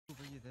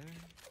there?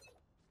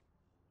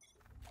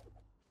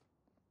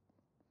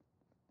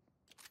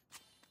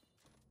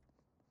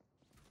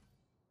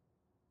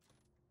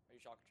 Are you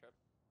shock trip?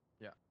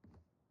 Yeah.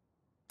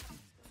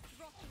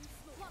 Dropping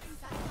smoke.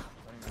 Inside.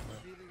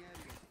 Revealing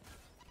area.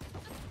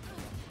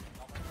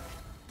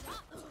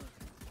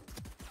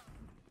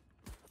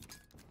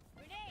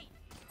 Grenade.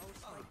 Our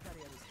spike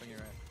carrier is Swing your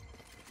right.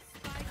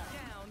 Spike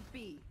down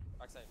B.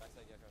 Backside,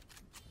 Gecko.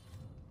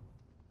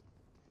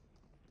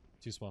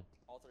 Two spawn.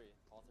 All three.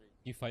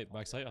 You fight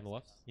backside on the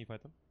left. You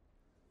fight them.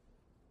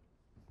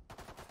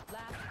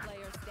 Last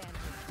player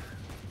standing.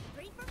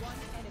 One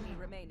enemy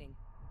remaining.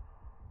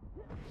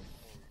 Oh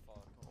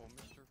fuck. Oh,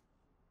 Mr.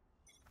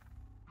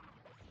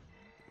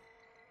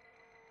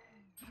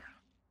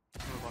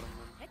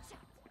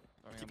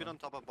 Headshot. Keep it on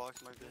top of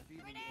box, might be.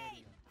 revealing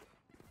area.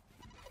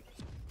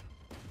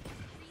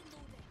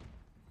 Reloading.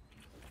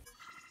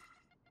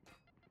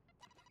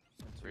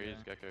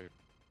 Raze, Gecko.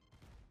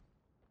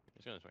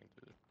 He's gonna swing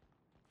through.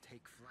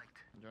 Take flight.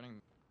 I'm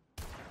joining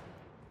I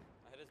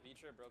hit his B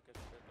trip, broke his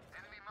trip.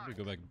 I'm gonna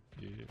go back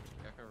B.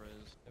 Gecko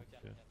Raze. Yeah, we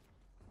can.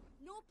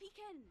 No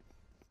peeking.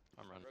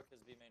 I'm running. Broke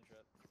his B main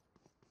trip.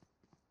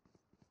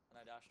 And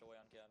I dashed away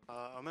on cam.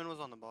 Omen was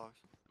on the box.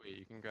 Wait,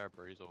 you can grab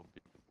Raze or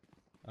B.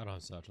 I don't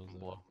have satchels though.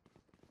 Blow.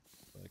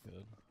 But I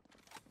could.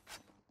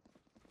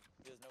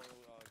 He has no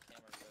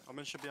camera trip.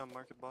 Omen should be on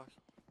market box.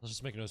 Let's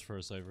just make notes for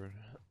a cypher.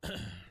 I'm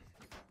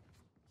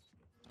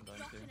dying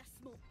Drop too. in a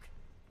smoke.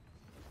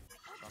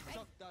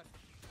 Shock dart.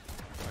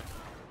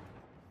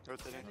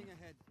 Rotating. Scanning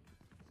ahead.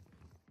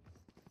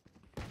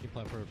 You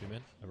plan for OP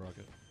man? I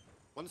rocket.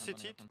 One I'm running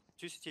CT, up.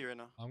 two CT right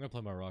now. I'm gonna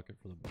play my rocket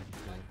for the bomb.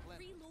 Spike plant.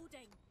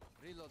 Reloading.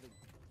 Reloading.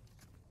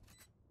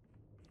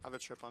 I have a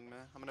trip on me.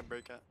 I'm gonna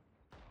break it.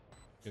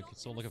 Good,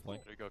 still look at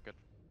flank. There you go, good.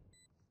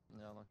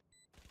 Yeah, look.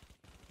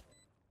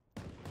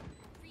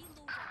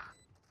 Reloading.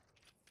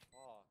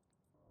 Fuck.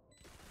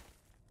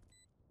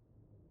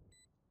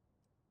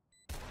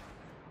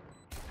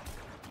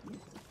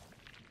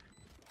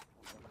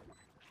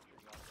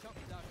 Shock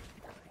dart.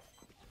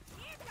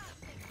 Here comes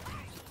the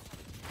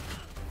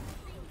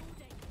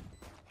Reloading.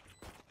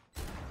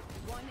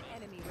 One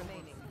enemy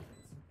remaining.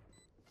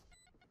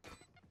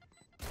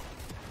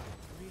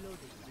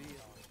 Reloading.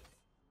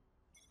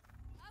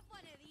 Have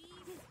one of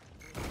these.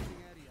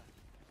 Revealing area.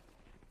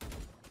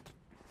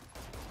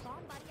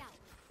 Bomb buddy out.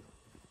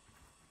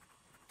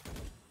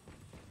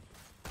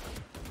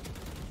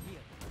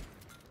 Here.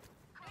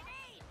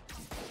 Grenade.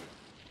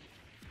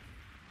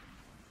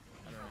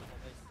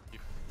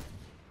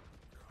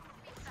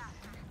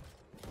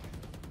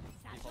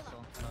 Satchel Also,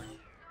 up.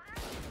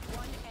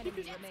 One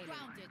enemy Jets remaining.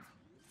 grounded.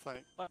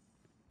 Flank.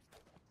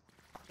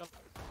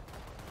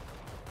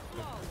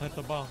 Hit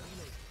the bomb.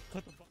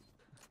 Hit the bomb.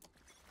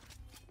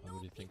 How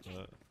would you think that?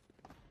 You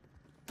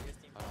guys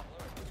team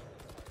Valor?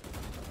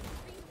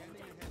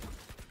 Scanning ahead.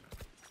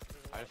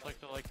 I just like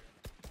to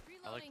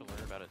I like to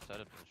learn about his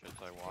setups and shit,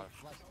 so I watch.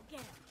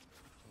 Again.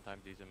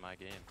 Sometimes he's in my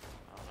game.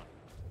 I don't know.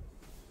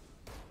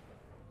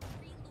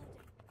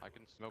 Reloading. I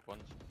can smoke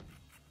once.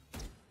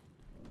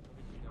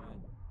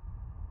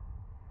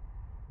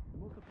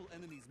 Multiple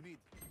enemies mid.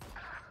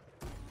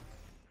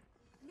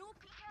 No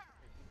peeking.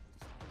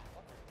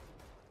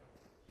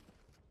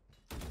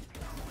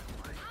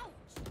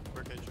 Ouch.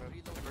 Break a trip.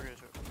 Break a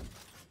trip.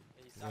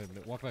 Yeah, he's Wait a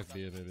minute, walk back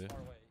B, he's baby. far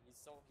away. He's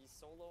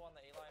so low on the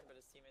A line, but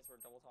his teammates were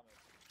double tomming.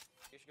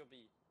 You should go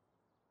B.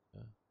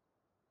 Yeah.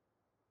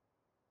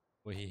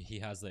 Wait, he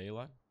has the A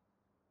line?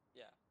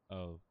 Yeah.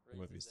 Oh, he Raze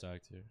might be is it.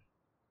 stacked here.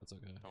 That's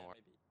okay. Don't Yeah, worry.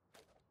 maybe.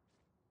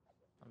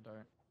 I'm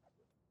dying.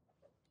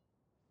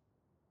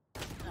 I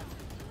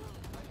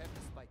have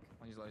the spike.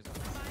 When he's laser.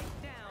 Spike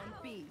down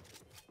B.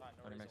 Fine,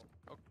 no Already worries.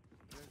 makes. Oh,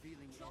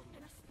 Revealing Drop in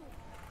area. a smoke.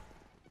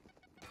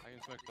 I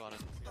can smoke on it.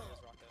 Let's go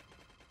this rocket.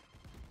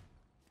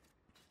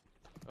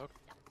 Oh,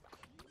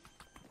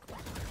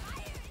 Fire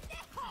in the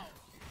hole.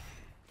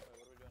 Wait, what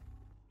are we doing?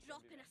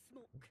 Drop in a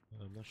smoke.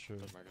 I'm not sure.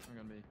 good mark. I'm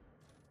gonna be.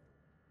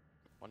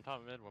 One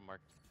top mid, one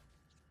mark.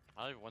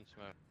 I have one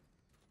smoke.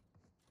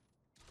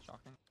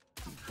 Shocking.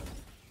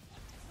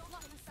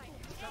 Drop in a side.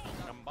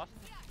 Hey. I'm bust.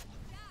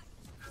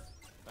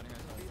 Standing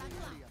outside. Revealing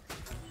area.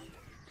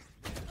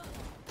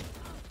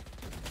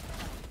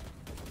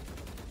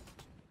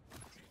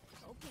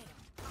 Okay.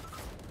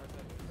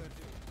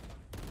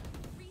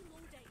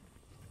 Reloading.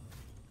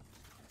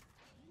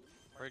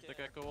 Break the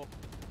gecko.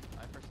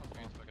 I first time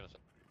going to smoke it.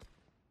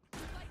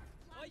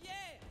 Oh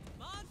yeah!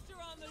 Monster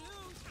on the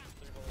loose!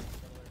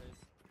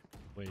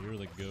 Wait, you're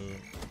the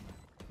goat.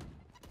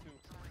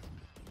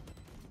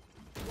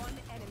 One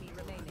enemy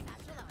remaining.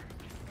 Satchel up.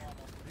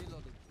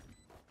 Reloading.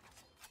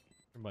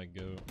 You're my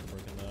goat. I'm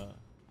working that.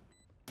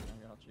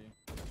 I got you.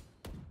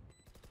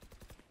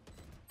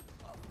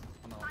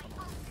 Come on, come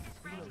on.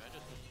 I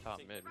just top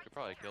mid. We could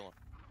probably kill him.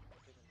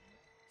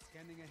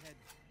 Scanning ahead.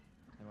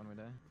 And when we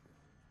die.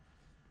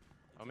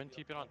 I'm in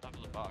TP on top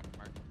of the box,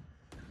 Mark.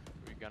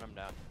 We gun him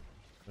down.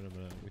 Wait a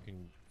minute, we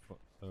can.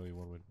 Oh, you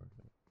one way mark.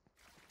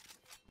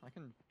 I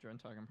can drone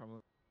tag him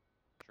probably.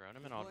 Drone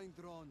him and I'll Deploying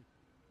drone.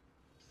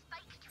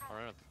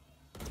 run up.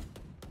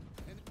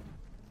 Enemy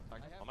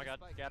my god,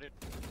 spike. got it.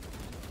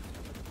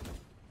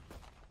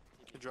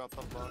 He dropped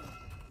up block.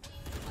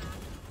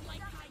 Like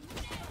I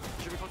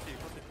never. Should be close to you,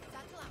 close to you.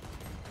 Satchel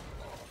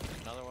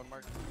out. Another one,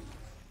 Mark.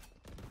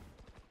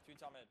 Two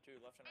top mid, two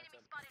left and right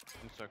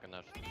side. I'm soaking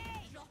that.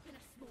 Grenade. Drop in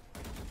a smoke.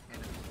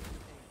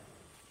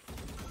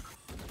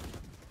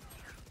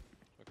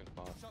 Soaking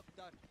spot. Shock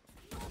dart.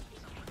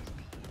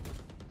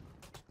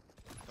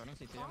 Starting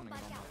CT, I'm gonna get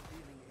on that.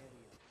 Revealing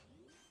area.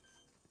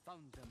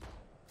 Found them.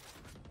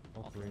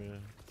 All three.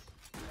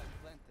 Flag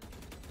planted.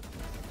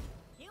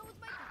 Here with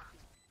my back.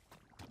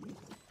 You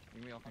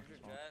can be off on 100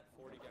 spawn. jet,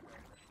 40 gecko.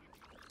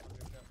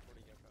 100 jet,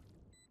 40 gecko.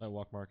 I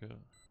walk market. I'm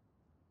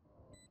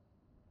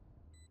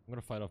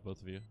gonna fight off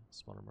both of you.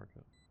 Spawner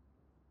market.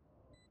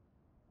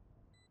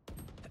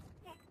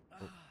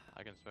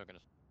 I can smoke in a.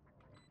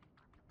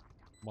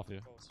 I'm off you.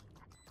 Close.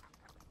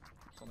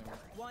 Something work.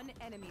 One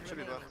enemy Should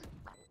be remaining. left.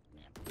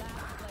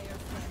 Last player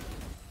standing.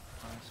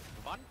 Nice.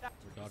 One tap.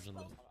 We're dodging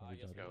them. I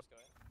guess go. go. Go.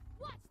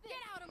 What's this? Get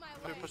out of my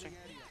They're way. pushing.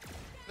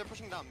 They're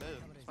pushing down mid.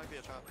 This might be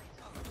a trap.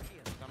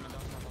 Down, down, down, down.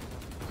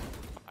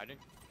 I didn't.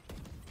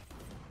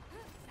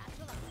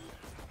 Satchel out.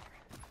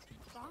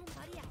 Bomb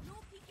buddy out. No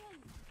peeking.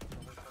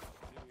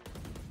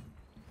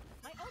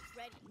 My ult's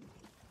ready.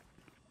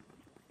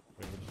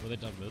 Wait, were they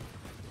done mid?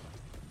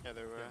 Yeah,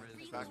 they were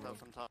Raze is backed low. up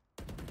from top.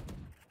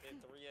 They had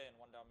 3A and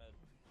 1 down mid.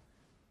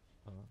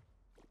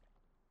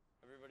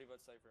 Everybody but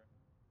Cypher.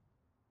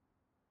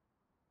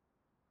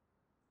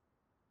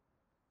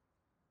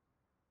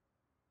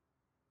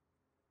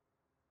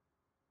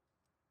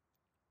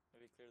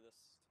 Maybe clear this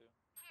too.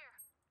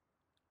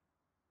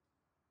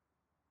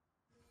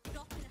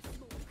 Drop in a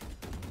smoke.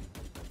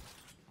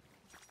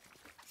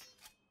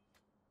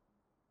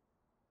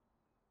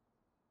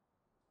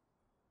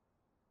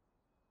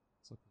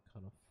 It's looking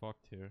kind of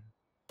fucked here.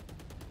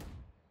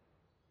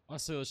 I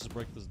say let's just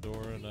break this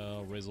door and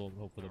Raze will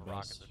hope for the Rocket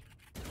best. this.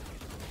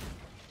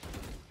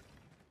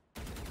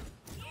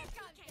 Here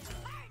comes the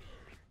party.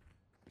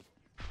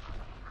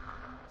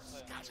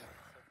 Scatter.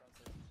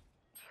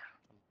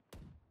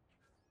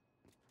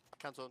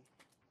 Cancelled.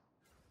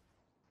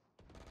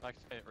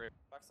 Backside, right.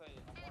 Backside,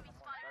 I'm one.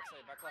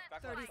 Backside, back left,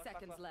 back 30 left, back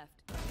seconds left. left.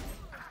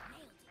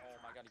 Oh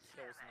my god, he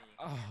kills me.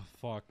 Oh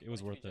fuck, it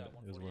was 23 worth it.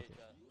 jet, It was worth 148 it.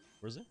 jet.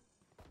 Where's it?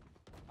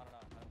 I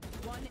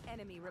don't know. One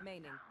enemy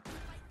remaining. Oh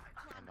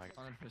my god.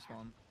 Spawn for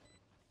spawn.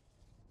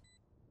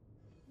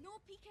 No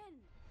peeking.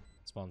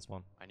 Spawn,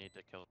 spawn. I need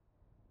to kill.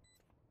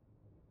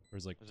 Or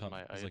he's like This is top.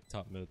 my He's eye. like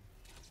top mid.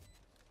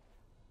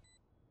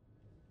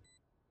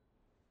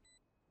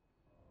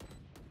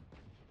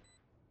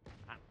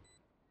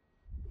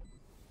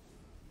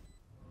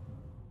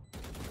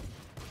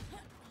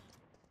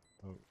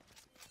 Oh,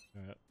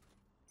 alright.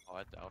 Oh,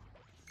 that's out.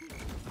 Moving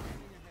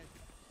ahead.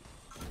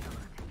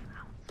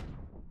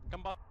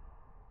 Come back.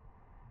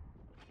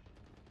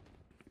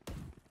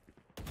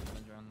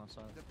 Ninja on left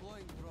side.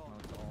 Deploying No, drone.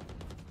 it's all.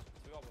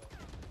 We all will.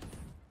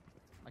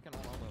 I can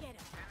ult elbow. Get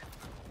him.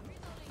 Wait,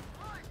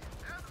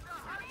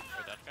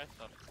 that guy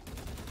stuff.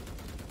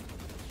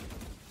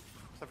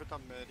 Cypher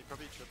top mid. He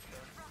probably chipped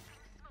there.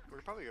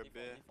 We're probably gonna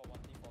Default, be. default, one,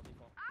 default,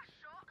 default.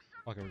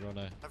 Okay, we're going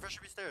A. Cypher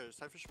should be stairs.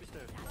 Cypher should be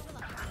stairs.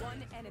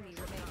 One enemy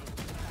remaining.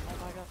 Oh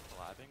my god.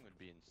 Collabing would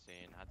be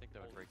insane. I think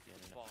that would Holy break the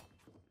internet. fuck.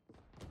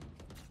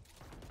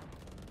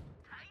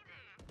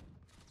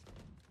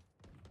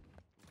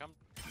 Come.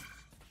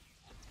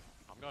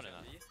 I'm going in.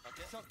 B,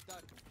 bucket. Shock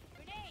dart.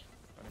 Grenade.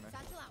 Running back.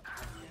 Satchel out.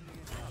 Scanning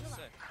ahead. Oh,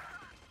 sick.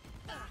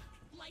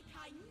 Like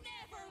I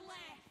never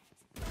left.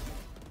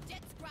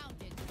 Jet's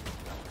grounded.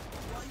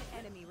 One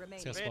enemy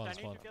remaining. Let's Wait, spawn, I need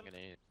spawn. to kill him.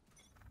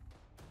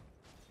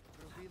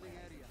 Revealing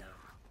area.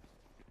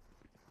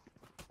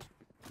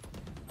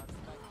 Our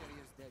spike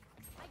carrier's dead.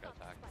 I Got got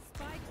the attack. spike.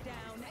 Spike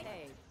down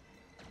A.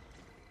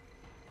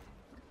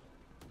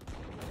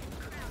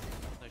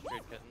 Nice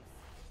trade, kitten.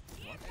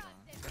 What? Got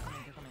this. Get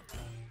coming, get coming.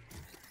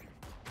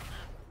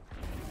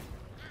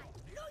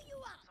 Blew you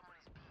up.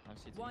 I have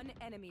CT. One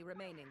enemy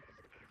remaining.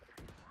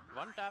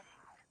 One tap.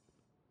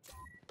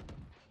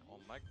 Oh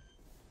my.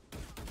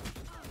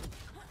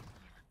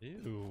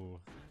 Ew.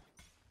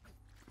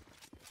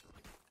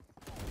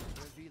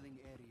 Revealing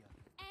area.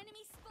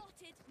 Enemy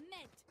spotted.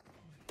 Mid.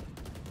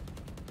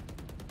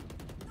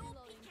 No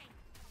peeking.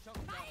 Shock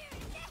dart. Fire in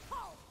the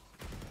hole.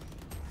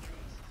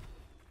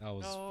 That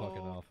was No.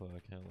 fucking alpha, I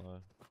can't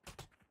lie.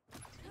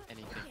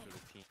 Anything for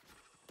the team.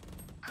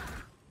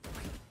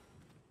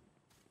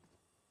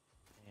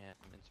 Yeah,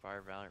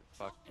 Inspire Valorant.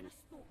 Fuck In you. a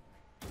smoke.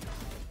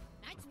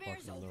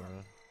 Nightmare's Fucking over.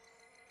 Laura.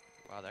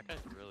 Wow, that guy's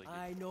really good.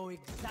 I know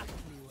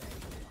exactly where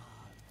you are.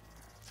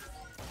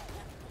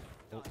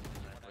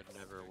 I would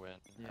never win.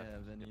 Yeah,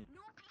 Vinny.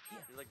 No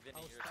peeking. You're like Vinny,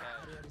 Our you're spike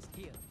bad. carrier is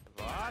here.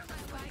 What?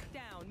 Spike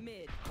down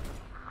mid.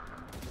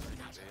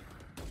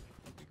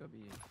 We could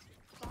be.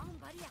 Bomb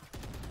buddy out.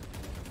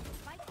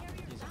 Spike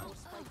carrier He's down. Our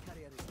spike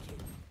carrier is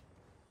killed.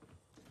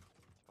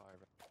 Inspire.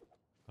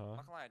 Huh?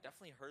 Not gonna lie, I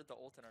definitely heard the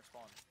ult in our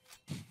spawn.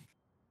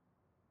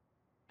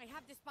 I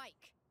have the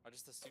spike. I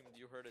just assumed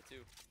you heard it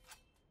too.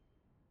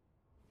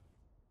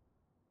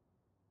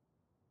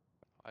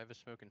 I have a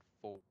smoke in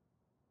 4.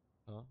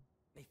 Huh?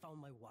 They found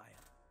my wire.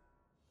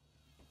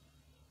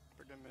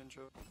 Forget me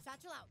intro.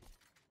 Satchel out.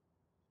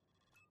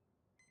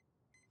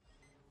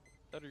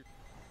 Better.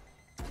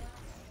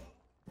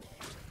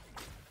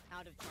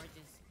 Out of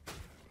charges.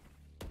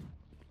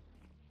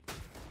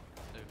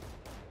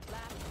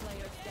 Last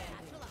player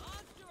standing. Satchel out.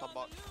 Monster Top on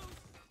bot. the loose.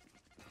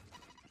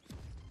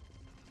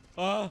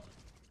 Ah!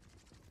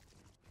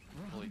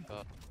 Holy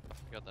fuck.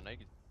 You got the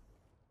naked.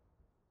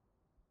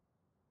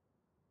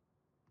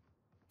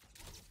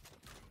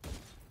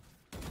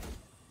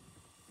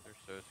 They're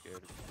so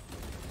scared.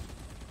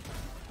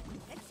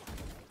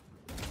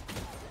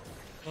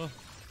 Oh.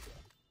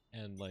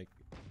 And like,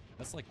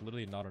 that's like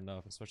literally not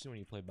enough, especially when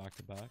you play back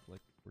to back,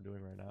 like we're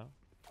doing right now.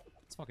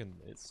 It's fucking,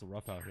 it's so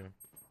rough out here.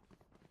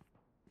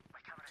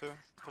 2.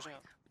 Pushing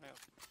up. Yeah.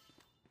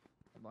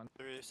 One.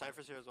 3.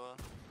 Cypher's here as well.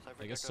 Cypher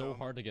Like it's Derke, so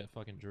hard to get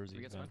fucking jerseys,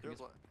 We get man. some- Here's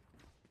what-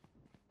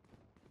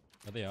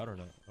 Are they out or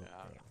not? Oh, Yeah.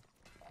 alright.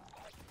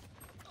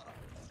 Oh,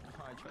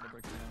 I tried to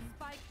break it down.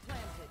 Spike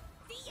planted.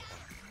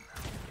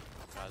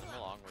 Guys, I'm a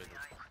long way.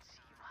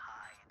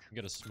 You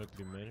gotta smoke to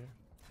be made here.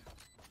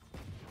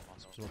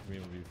 Smoke for me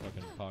would be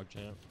fucking pog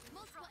champ.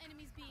 Multiple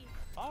enemies B.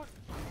 Fuck!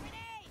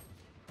 Grenade!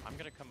 I'm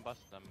gonna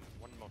combust them.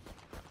 One more.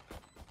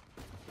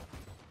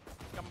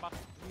 Combust.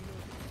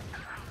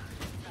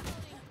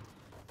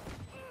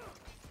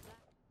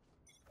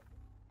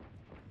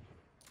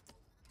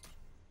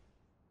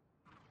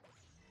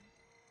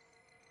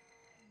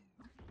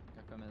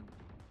 Gekko mid.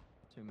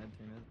 2 mid,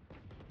 3 mid.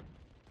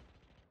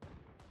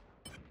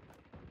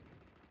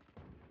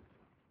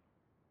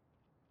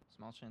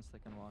 Small chance they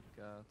can walk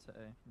to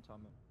A from top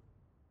mid.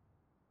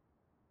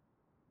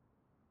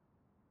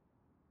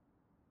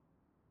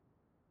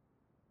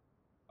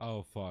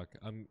 Oh fuck.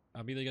 I'm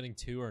either getting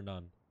 2 or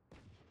none.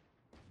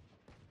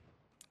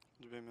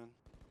 You be man.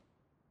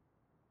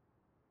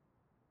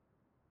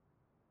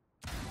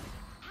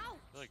 Ow!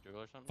 You like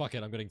juggle or something? Fuck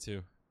it, I'm getting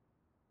 2.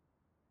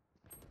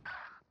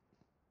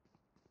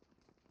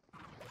 Out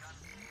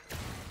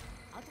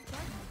of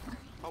charges.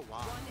 Oh wow.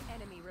 One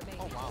enemy remaining.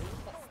 Oh wow.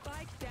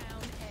 Spike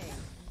down A.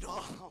 No.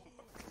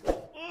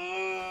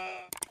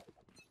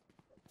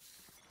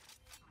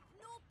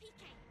 No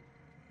peeking.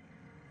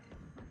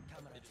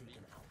 Camera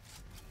taken out.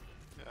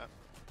 Yeah.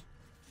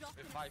 Drop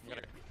We have them. 5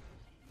 here.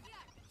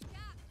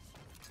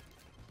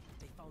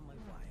 They found my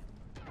wire.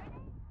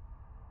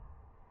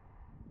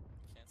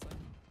 Cancel.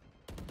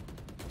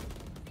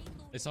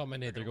 They saw my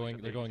nade, they're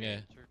going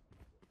A.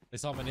 They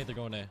saw my nade, they're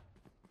going A.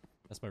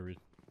 That's my read.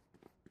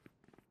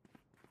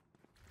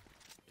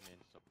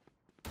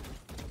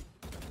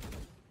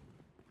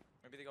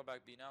 Maybe they go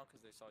back B now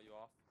because they saw you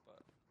off, but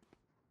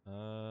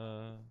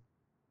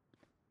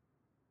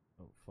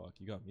Oh fuck,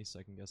 you got me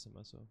second guessing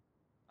myself.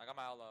 I got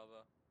my elbow.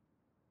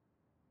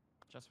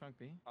 Just smoke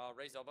B.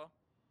 Raise elbow.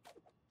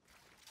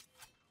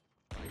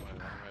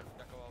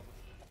 Gekko elbow.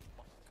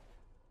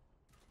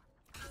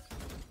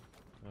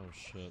 Oh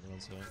shit, one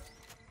sec.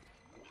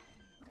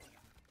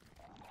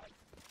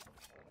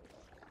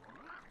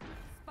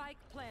 Spike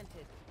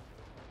planted.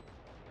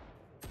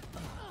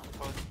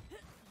 Both.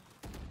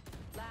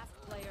 Last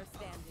player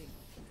standing.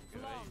 Yeah,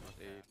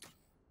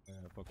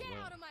 fuck Get with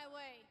out that. of my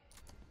way.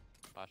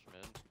 Flash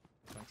mid.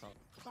 Smoke's out.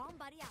 Bomb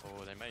buddy out.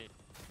 Oh, they might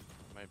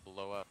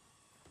blow up.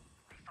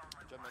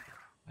 Jet mid.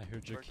 I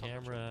heard your Very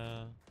confident.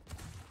 camera.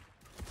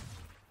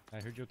 I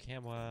heard your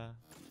camera.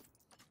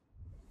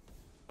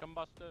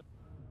 Combusted.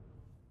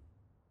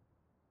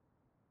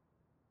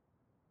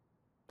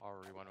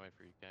 Already one away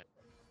for you, can't.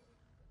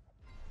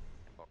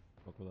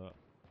 Fuck with that.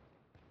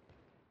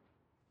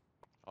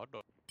 I'll do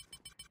it.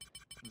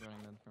 I'm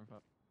joining mid from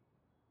top.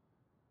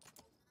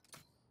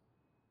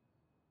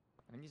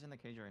 I think he's in the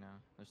cage right now.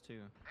 There's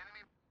 2.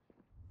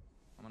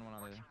 I'm on one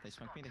other. They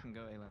smoke me, they can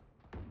go A lane.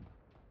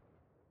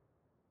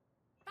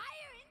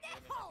 Fire in that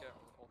Enemy hole. market.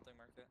 Whole thing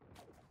market.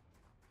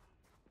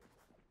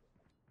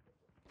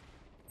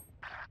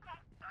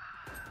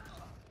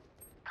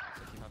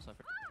 So keep half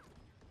suffer.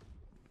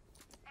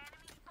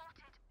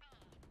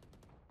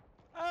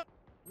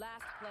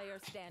 Last player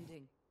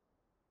standing.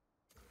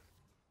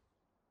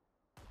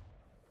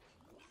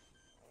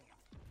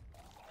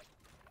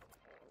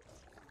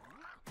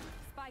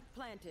 Spike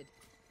planted.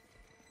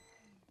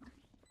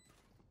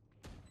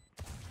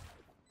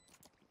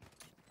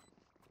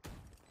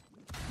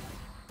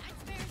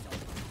 That's fair. Go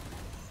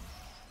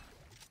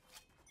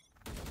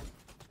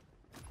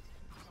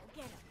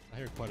get him. I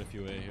hear quite a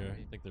few A here.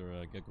 I think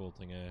they're get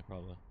golting A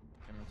probably.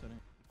 I'm rotating.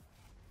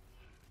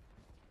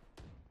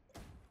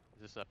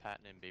 Is this a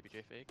patent in Baby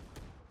J fake?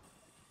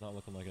 Not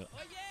looking like it. Oh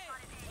yeah!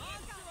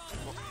 Monster on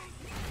the loose.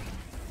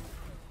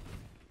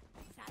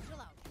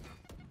 Satchel out.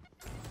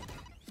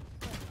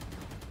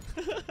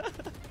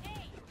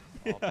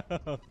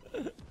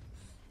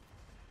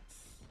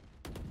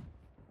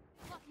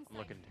 I'm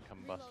looking to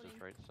combust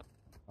this right side.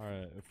 All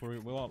right, if we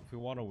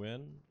want to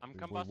win, I'm we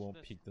won't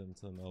combusted. peek them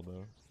to an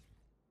elbow.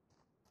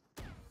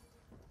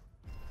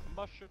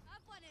 Combustion.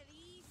 Have one of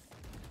these.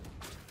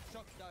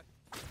 Shock dart.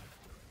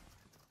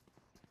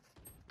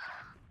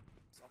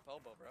 It's off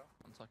elbow, bro.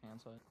 I'm sucking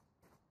outside.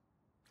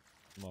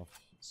 I'm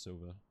off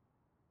Sova.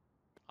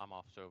 I'm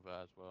off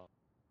Sova as well.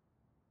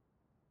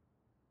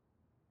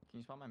 Can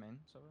you spot my main,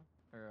 Sova?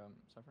 Or,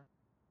 Cypher?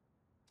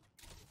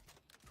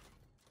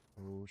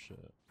 Oh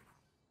shit.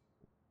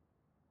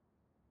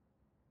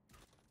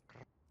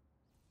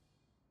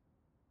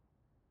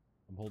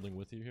 I'm holding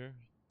with you here,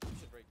 You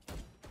should break kill.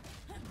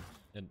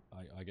 and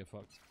I get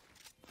fucked.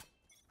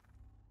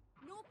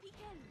 No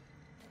peeking.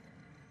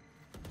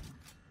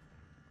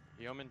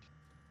 He omened.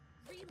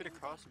 Keep it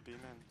across and beam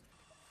in.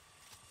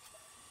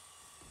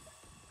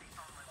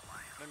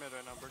 They're mid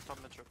right now, burst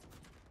top mid trip.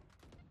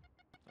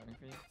 Starting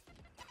for you.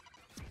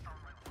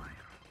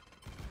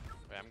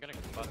 Wait, I'm gonna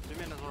come back.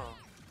 Beam in as well.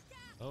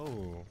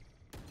 Oh.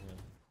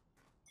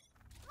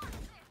 Yeah.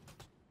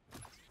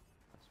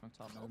 Smoke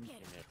top mid.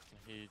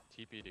 He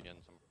TP'd again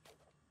some.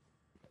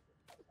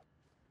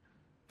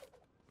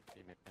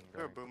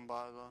 They're a boom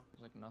bot as well.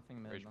 There's like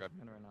nothing mid, Rage nothing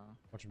mid right now.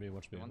 Watch me,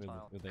 watch me. One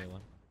tile. With Ayla.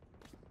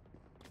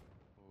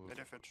 Mid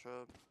if it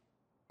trip.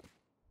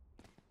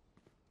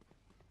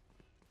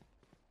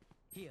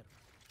 Here.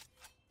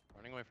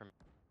 Running away from.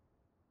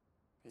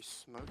 He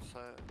smokes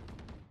that.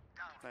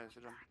 Nice,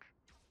 good jump.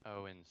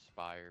 Oh,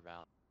 Inspire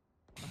Val.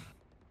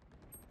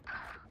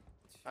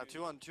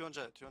 2 on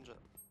jet, 2 on jet.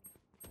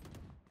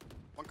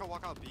 One can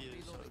walk out B,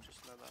 so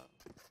just know that.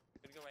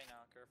 Could go away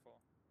now, careful.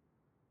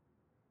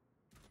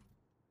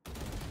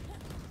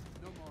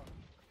 No more.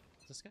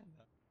 This guy.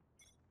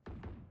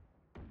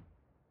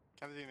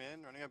 Can't be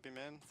in, running up B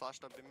in,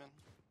 flashed up B in.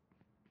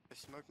 They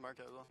smoked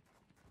market as well.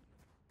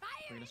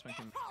 We're gonna smoke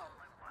him.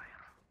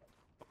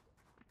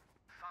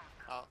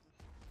 Out.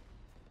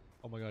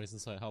 Oh my god, he's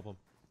inside. Help him.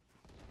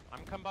 I'm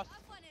combust.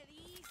 Have one of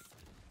these.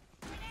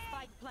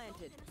 Spike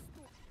planted.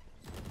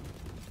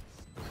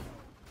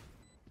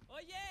 Oh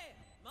yeah!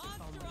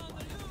 Monster on the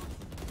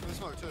loose! Good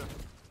smoke too.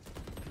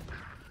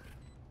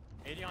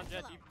 80 on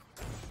jet. Deep.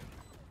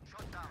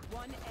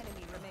 One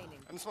enemy remaining.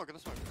 In the smoke,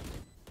 Nice,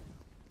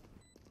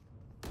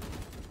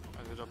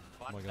 good job.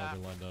 Oh my god,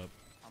 they're lined up.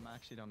 I'm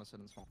actually down to sit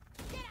in small.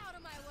 Get out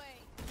of my way.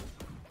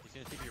 He's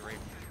gonna TP rape.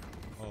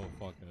 Oh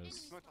fuck, guys.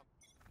 Smoke top.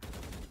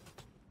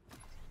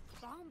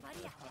 Bomb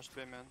buddy out. Flash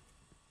B man.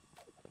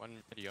 One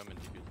mid omen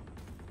TP'd.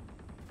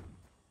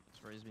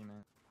 It's Raze B,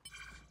 man.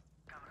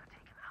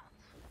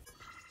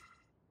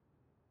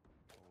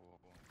 Oh,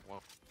 whoa.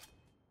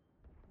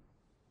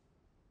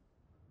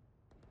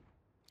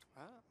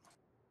 Ah.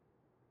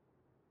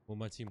 Will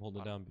my team hold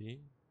it down B?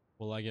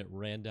 Will I get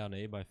ran down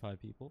A by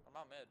 5 people? I'm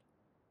out mid.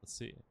 Let's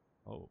see.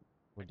 Oh,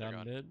 we're Think they're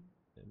down gone. mid?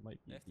 It might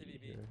be FTB B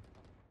B. here.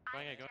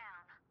 Going A, going.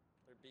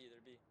 They're B, they're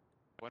B.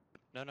 What?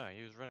 No,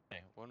 he was running A.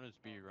 One was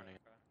B Oh, running.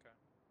 Okay.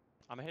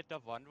 I'm gonna hit the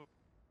one. Oh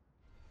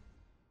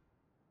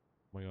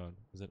my god,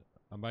 is it?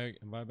 Am I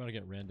about to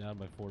get ran down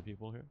by 4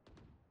 people here?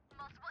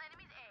 Multiple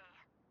enemies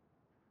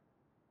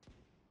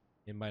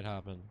A. It might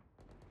happen.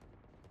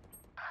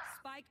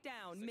 Spike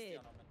down 60 mid.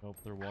 on omen. Nope,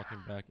 they're walking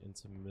back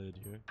into mid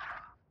here.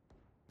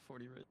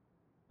 40 right.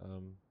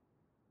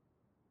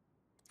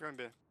 Going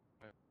B.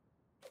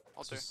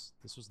 I'll do.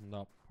 This was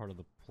not part of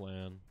the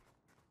plan.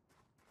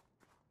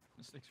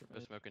 Mistakes are They're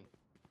right. smoking.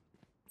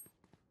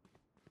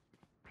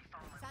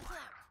 Satchel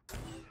out.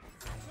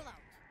 Satchel out.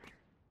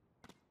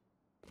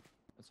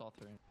 It's all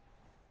 3.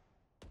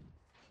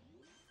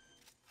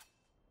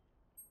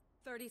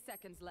 30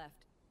 seconds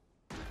left.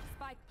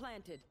 Spike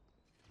planted.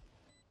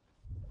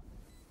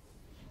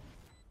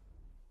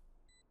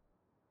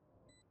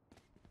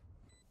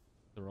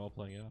 They're all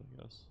playing out,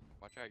 I guess.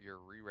 Watch out your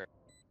re-rep.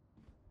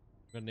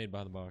 Got a nade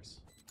behind the box.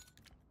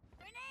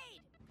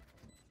 Grenade.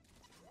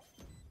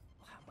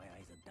 Wow, my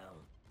eyes are down.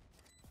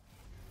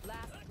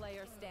 Last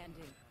player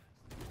standing.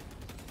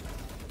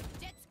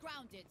 Jets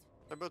grounded.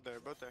 They're both there,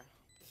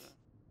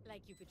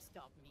 Like you could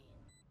stop me.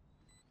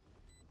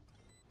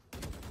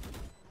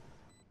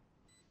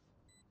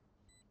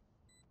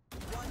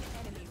 One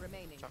enemy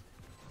remaining.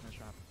 Nice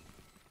shot.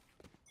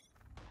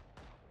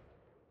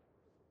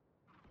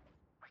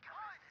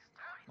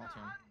 Multi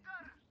him.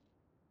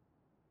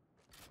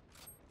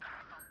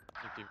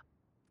 50.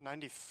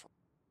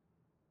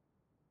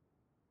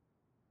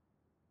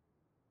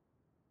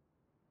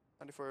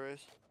 94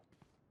 raise.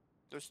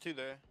 There's 2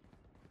 there.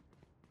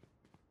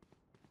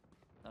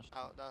 Dash.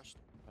 Out, dashed.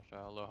 Watch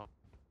out, low.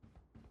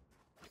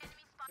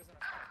 Isn't a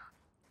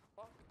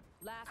fuck?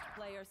 Last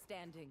player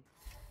standing.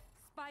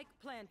 Spike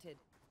planted.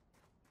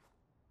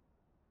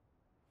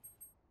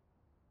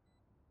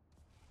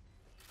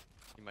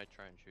 He might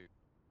try and shoot.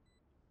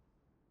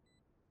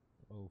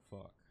 Oh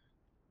fuck.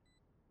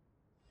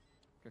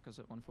 Gekko's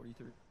at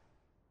 143.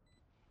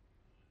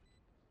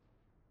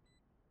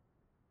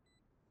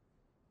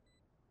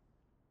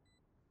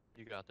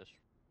 You got this.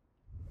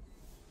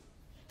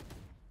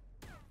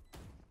 Oh.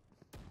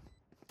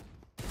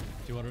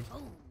 200.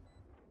 Boom.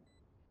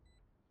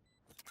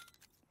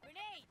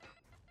 Grenade.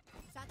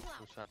 Satchel out.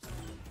 Who's that?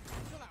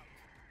 Satchel out.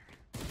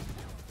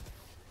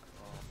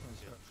 Oh,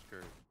 yeah,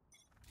 screwed.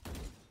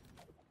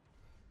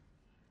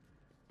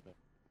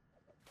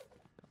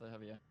 They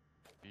have yeah.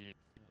 B.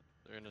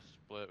 They're gonna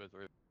split with.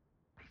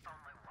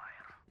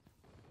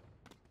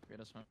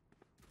 Great smoke.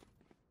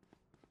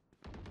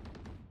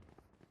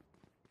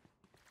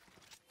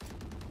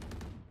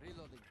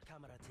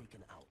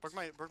 Broke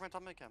my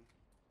top mid cam.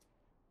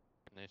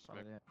 Nice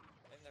Probably smoke. it.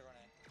 I think they're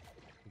running.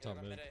 Top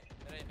Mid mid. A,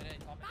 top mid A.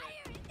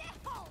 Fire in the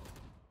hole!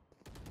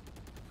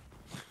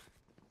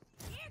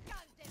 Here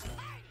comes the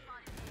party!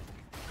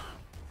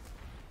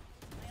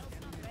 Rail's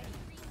not ready.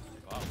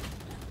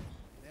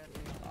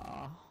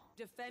 Wow.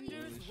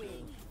 Defenders Holy win.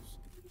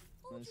 shit.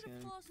 Hold Nice your game.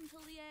 applause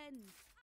until the end.